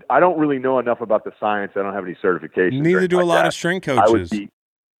don't really know enough about the science. I don't have any certifications. Neither do a lot of strength coaches.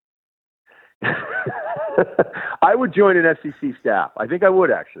 I would join an SEC staff. I think I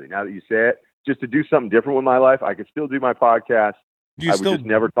would, actually, now that you say it, just to do something different with my life. I could still do my podcast. I would just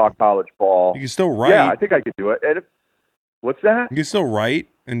never talk college ball. You can still write. Yeah, I think I could do it. And what's that? You can still write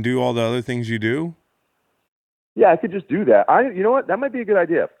and do all the other things you do. Yeah, I could just do that. You know what? That might be a good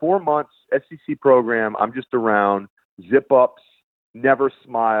idea. 4 months, SEC program. I'm just around, zip ups, never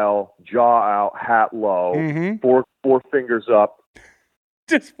smile, jaw out, hat low, four fingers up.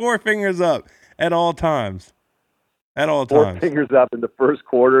 Just 4 fingers up at all times. At all times. 4 fingers up in the first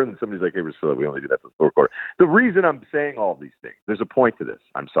quarter, and somebody's like, hey, Priscilla, we only do that for the fourth quarter. The reason I'm saying all these things, there's a point to this,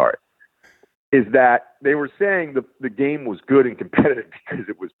 I'm sorry, is that they were saying the game was good and competitive because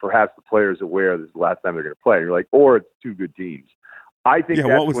it was perhaps the players aware this is the last time they're going to play. You're like, or it's two good teams. I think that's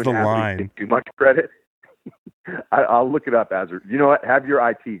what was when the athletes line? get too much credit. I'll look it up as you know what? Have your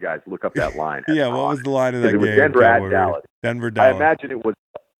IT guys look up that line. Yeah, what was the line of that game? Denver at Dallas. Denver, Dallas. I imagine it was.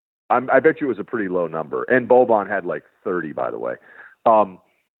 I bet you it was a pretty low number. And Boban had like 30, by the way.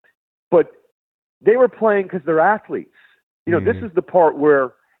 But they were playing because they're athletes. You know, this is the part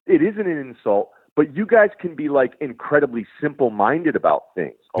where it isn't an insult, but you guys can be like incredibly simple-minded about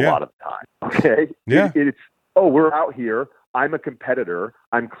things a lot of the time. Okay? Yeah. It's we're out here. I'm a competitor.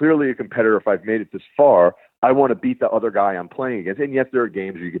 I'm clearly a competitor if I've made it this far. I want to beat the other guy I'm playing against. And yes, there are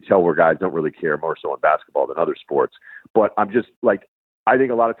games where you can tell where guys don't really care, more so in basketball than other sports. But I'm just like, I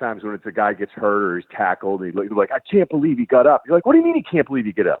think a lot of times when it's a guy gets hurt or he's tackled, and he's like, I can't believe he got up. You're like, what do you mean he can't believe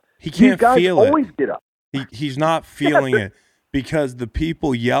he get up? He can't These guys feel always it. Get up. He's not feeling it because the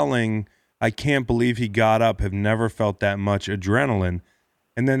people yelling, I can't believe he got up, have never felt that much adrenaline.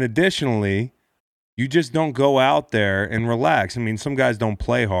 And then additionally, you just don't go out there and relax. I mean, some guys don't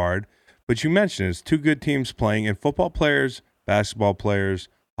play hard, but you mentioned it's two good teams playing, and football players, basketball players,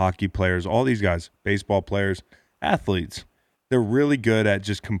 hockey players, all these guys, baseball players, athletes, they're really good at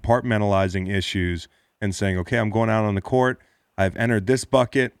just compartmentalizing issues and saying, okay, I'm going out on the court. I've entered this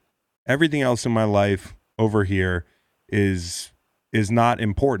bucket. Everything else in my life over here is not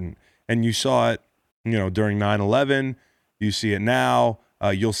important. And you saw it, you know, during 9/11. You see it now.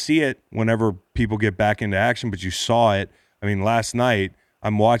 You'll see it whenever people get back into action, but you saw it. I mean, last night,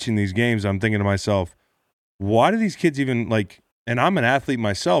 I'm watching these games. I'm thinking to myself, why do these kids even like, and I'm an athlete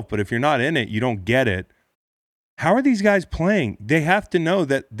myself, but if you're not in it, you don't get it. How are these guys playing? They have to know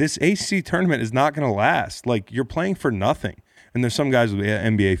that this ACC tournament is not going to last. Like, you're playing for nothing. And there's some guys with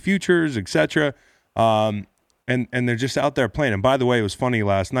NBA futures, etc. And they're just out there playing. And by the way, it was funny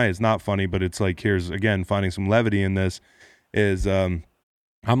last night. It's not funny, but it's like, here's, again, finding some levity in this is I'm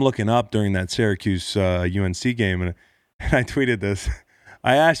looking up during that Syracuse UNC game, and I tweeted this.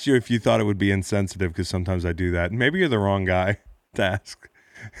 I asked you if you thought it would be insensitive because sometimes I do that. And maybe you're the wrong guy to ask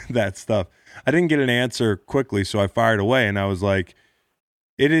that stuff. I didn't get an answer quickly, so I fired away, and I was like,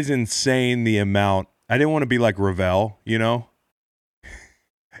 it is insane the amount. I didn't want to be like Ravel, you know?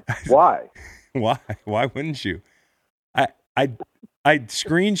 Why? Why? Why wouldn't you? I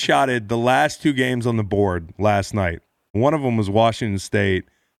screenshotted the last two games on the board last night. One of them was Washington State,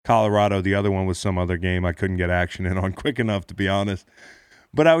 Colorado. The other one was some other game I couldn't get action in on quick enough, to be honest.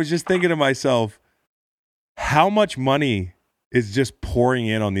 But I was just thinking to myself, how much money is just pouring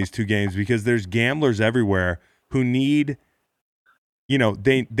in on these two games, because there's gamblers everywhere who need, you know,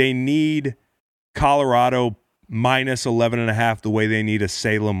 they need Colorado minus 11.5 the way they need a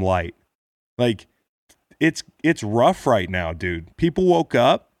Salem Light. Like, it's rough right now, dude. People woke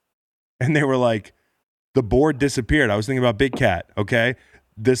up and they were like, the board disappeared. I was thinking about Big Cat, okay?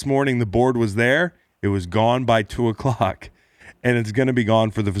 This morning the board was there. It was gone by 2 o'clock, and it's going to be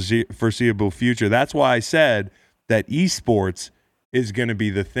gone for the foreseeable future. That's why I said that esports is going to be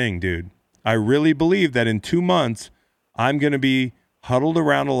the thing, dude. I really believe that in 2 months, I'm going to be huddled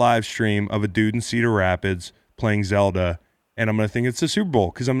around a live stream of a dude in Cedar Rapids playing Zelda, and I'm going to think it's the Super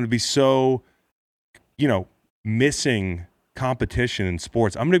Bowl because I'm going to be so, you know, missing competition in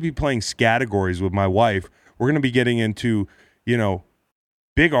sports. I'm going to be playing categories with my wife. We're going to be getting into, you know,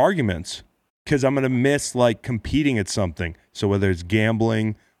 big arguments because I'm going to miss like competing at something. So whether it's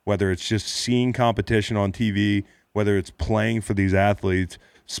gambling, whether it's just seeing competition on TV, whether it's playing for these athletes,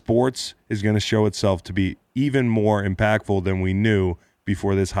 sports is going to show itself to be even more impactful than we knew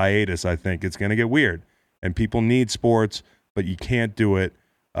before this hiatus. I think it's going to get weird, and people need sports, but you can't do it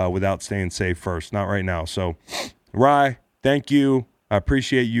without staying safe first. Not right now. So, Rye, thank you. I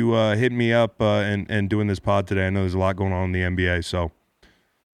appreciate you hitting me up and doing this pod today. I know there's a lot going on in the NBA. So,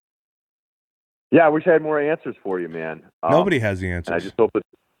 yeah, I wish I had more answers for you, man. Nobody has the answers. I just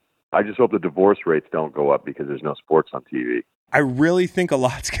hope the divorce rates don't go up because there's no sports on TV. I really think a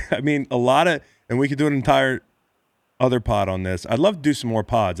lot of, and we could do an entire other pod on this. I'd love to do some more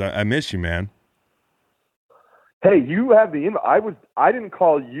pods. I miss you, man. Hey, you have the I didn't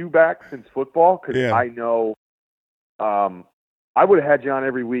call you back since football because I know I would have had you on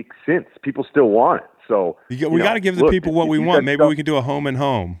every week since. People still want it. So we got to give the people what we want. Maybe we can do a home and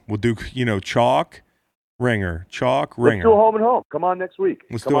home. We'll do, chalk, ringer, chalk, ringer. Let's do a home and home. Come on next week.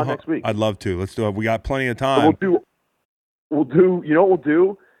 Next week. I'd love to. Let's do it. We got plenty of time. So we'll do, you know what we'll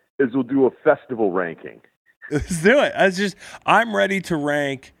do is we'll do a festival ranking. Let's do it. I'm ready to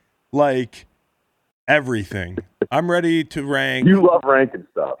rank like everything. I'm ready to rank. You love ranking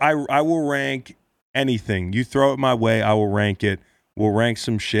stuff. I will rank anything. You throw it my way, I will rank it. We'll rank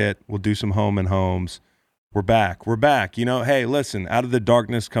some shit. We'll do some home and homes. We're back. Hey, listen, out of the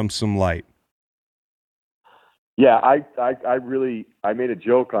darkness comes some light. Yeah, I made a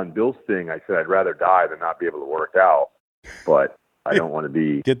joke on Bill's thing. I said I'd rather die than not be able to work out, but I don't want to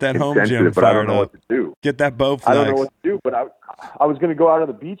be Get that home gym insensitive, but I don't fired know up. what to do. Get that Bowflex. I don't know what to do, but I was going to go out on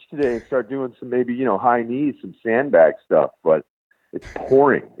the beach today and start doing some maybe, high knees, some sandbag stuff, but it's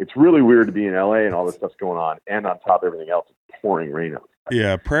pouring. It's really weird to be in LA and all this stuff's going on, and on top of everything else, it's pouring rain out.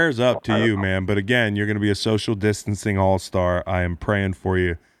 Yeah, prayers up to you, man. But again, you're going to be a social distancing all-star. I am praying for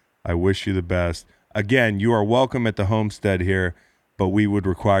you. I wish you the best. Again, you are welcome at the homestead here, but we would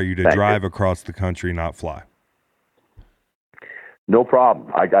require you to drive across the country, not fly. No problem.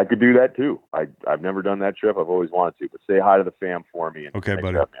 I could do that too. I've never done that trip. I've always wanted to. But say hi to the fam for me. And okay,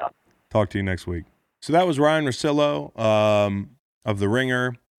 buddy. Talk to you next week. So that was Ryan Russillo of The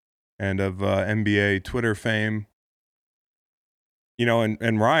Ringer and of NBA Twitter fame.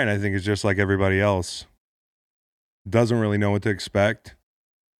 And Ryan, I think, is just like everybody else. Doesn't really know what to expect.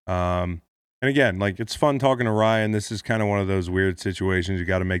 And again, like, it's fun talking to Ryan. This is kind of one of those weird situations you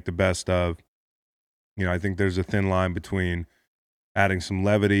got to make the best of. I think there's a thin line between adding some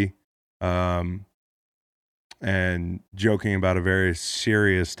levity and joking about a very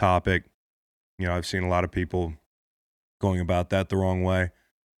serious topic. I've seen a lot of people going about that the wrong way.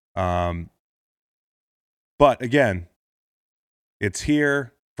 But again, it's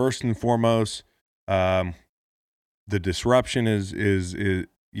here first and foremost. The disruption is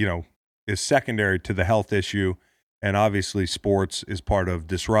secondary to the health issue, and obviously sports is part of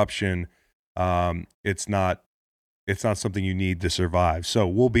disruption. It's not something you need to survive. So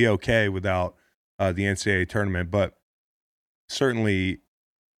we'll be okay without the NCAA tournament, but certainly,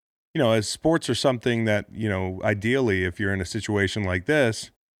 as sports are something that, ideally, if you're in a situation like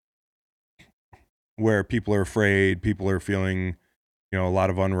this where people are afraid, people are feeling, a lot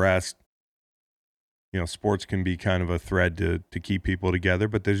of unrest, sports can be kind of a thread to keep people together,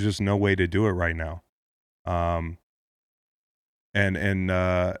 but there's just no way to do it right now. And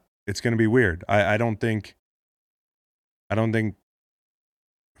it's going to be weird. I don't think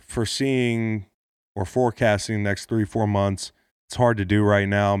foreseeing or forecasting the next 3-4 months, it's hard to do right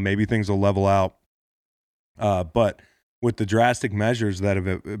now. Maybe things will level out. But with the drastic measures that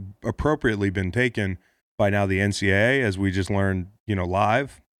have appropriately been taken by now the NCAA, as we just learned,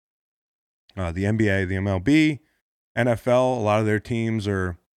 live, the NBA, the MLB, NFL, a lot of their teams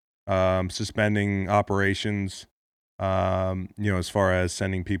are suspending operations, as far as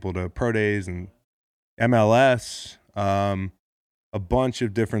sending people to pro days, and MLS, a bunch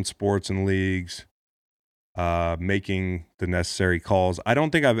of different sports and leagues making the necessary calls. I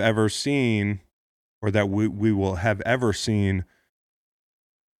don't think I've ever seen, or that we will have ever seen,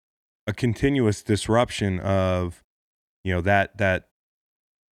 a continuous disruption of,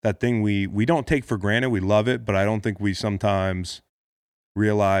 that thing we don't take for granted. We love it, but I don't think we sometimes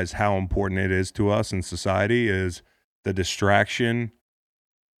realize how important it is to us in society, is the distraction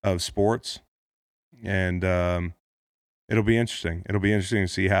of sports. And it'll be interesting. It'll be interesting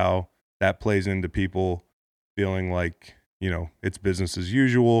to see how that plays into people feeling like, it's business as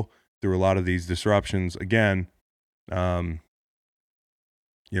usual through a lot of these disruptions. Again, I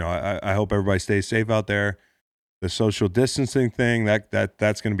hope everybody stays safe out there. The social distancing thing,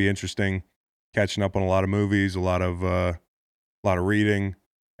 that's going to be interesting. Catching up on a lot of movies, a lot of reading,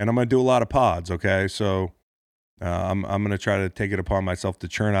 and I'm going to do a lot of pods. Okay, so I'm going to try to take it upon myself to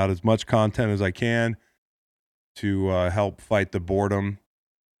churn out as much content as I can to help fight the boredom.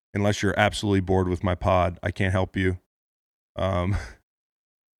 Unless you're absolutely bored with my pod, I can't help you. But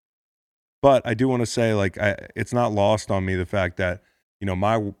I do want to say, like, it's not lost on me the fact that,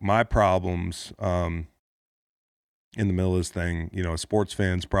 my problems in the middle of this thing, a sports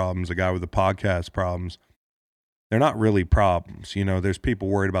fan's problems, a guy with a podcast problems, they're not really problems. There's people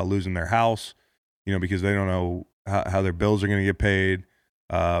worried about losing their house, because they don't know how their bills are going to get paid.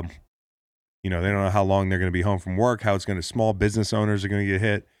 They don't know how long they're going to be home from work, how small business owners are going to get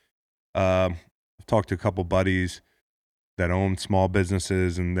hit. I've talked to a couple buddies that own small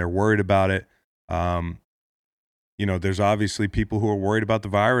businesses, and they're worried about it. There's obviously people who are worried about the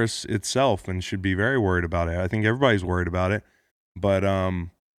virus itself and should be very worried about it. I think everybody's worried about it. But,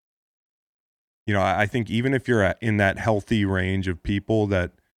 I think even if you're in that healthy range of people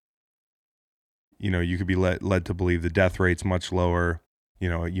that, you could be led to believe the death rate's much lower.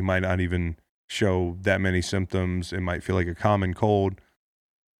 You might not even show that many symptoms. It might feel like a common cold.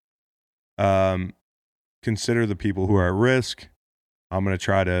 Consider the people who are at risk. I'm going to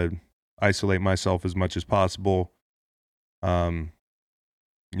try to isolate myself as much as possible.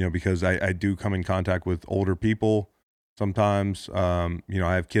 Because I do come in contact with older people sometimes. I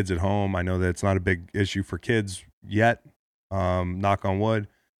have kids at home. I know that it's not a big issue for kids yet, knock on wood.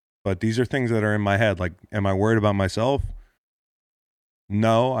 But these are things that are in my head. Like, am I worried about myself?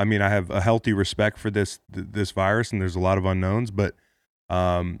 No. I mean, I have a healthy respect for this virus, and there's a lot of unknowns, but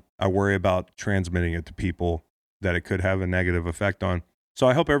I worry about transmitting it to people that it could have a negative effect on. So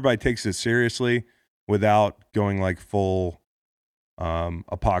I hope everybody takes this seriously without going like full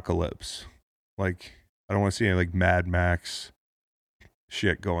apocalypse. Like, I don't want to see any like Mad Max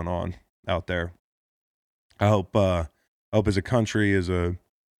shit going on out there. I hope as a country, as a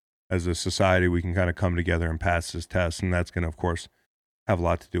society, we can kind of come together and pass this test, and that's going to, of course, have a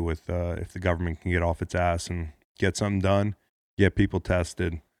lot to do with if the government can get off its ass and get something done, get people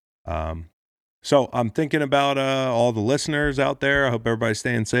tested. So I'm thinking about all the listeners out there. I hope everybody's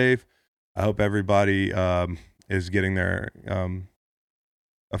staying safe. I hope everybody is getting their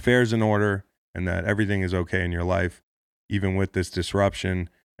affairs in order and that everything is okay in your life, even with this disruption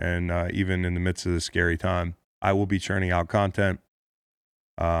and even in the midst of this scary time. I will be churning out content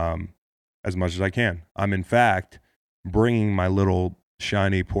as much as I can. I'm, in fact, bringing my little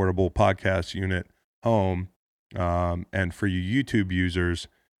shiny portable podcast unit home. And for you YouTube users,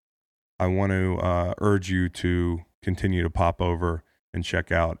 I want to urge you to continue to pop over and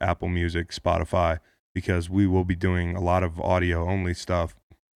check out Apple Music, Spotify, because we will be doing a lot of audio only stuff,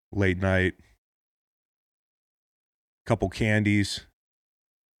 late night, couple candies.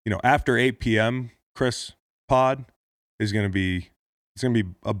 After 8 p.m., Chris pod is going to be, it's going to be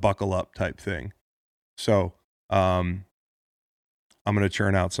a buckle up type thing. So I'm going to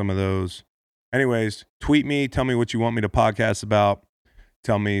churn out some of those. Anyways, tweet me, tell me what you want me to podcast about.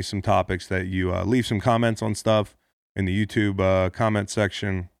 Tell me some topics that you leave some comments on stuff in the YouTube comment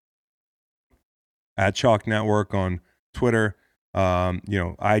section at Chalk Network on Twitter.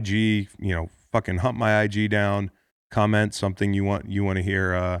 IG, fucking hunt my IG down, comment something you want to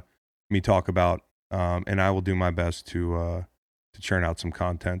hear me talk about. And I will do my best to churn out some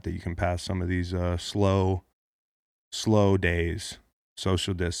content that you can pass some of these slow days,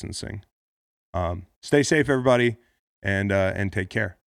 social distancing. Stay safe, everybody, and take care.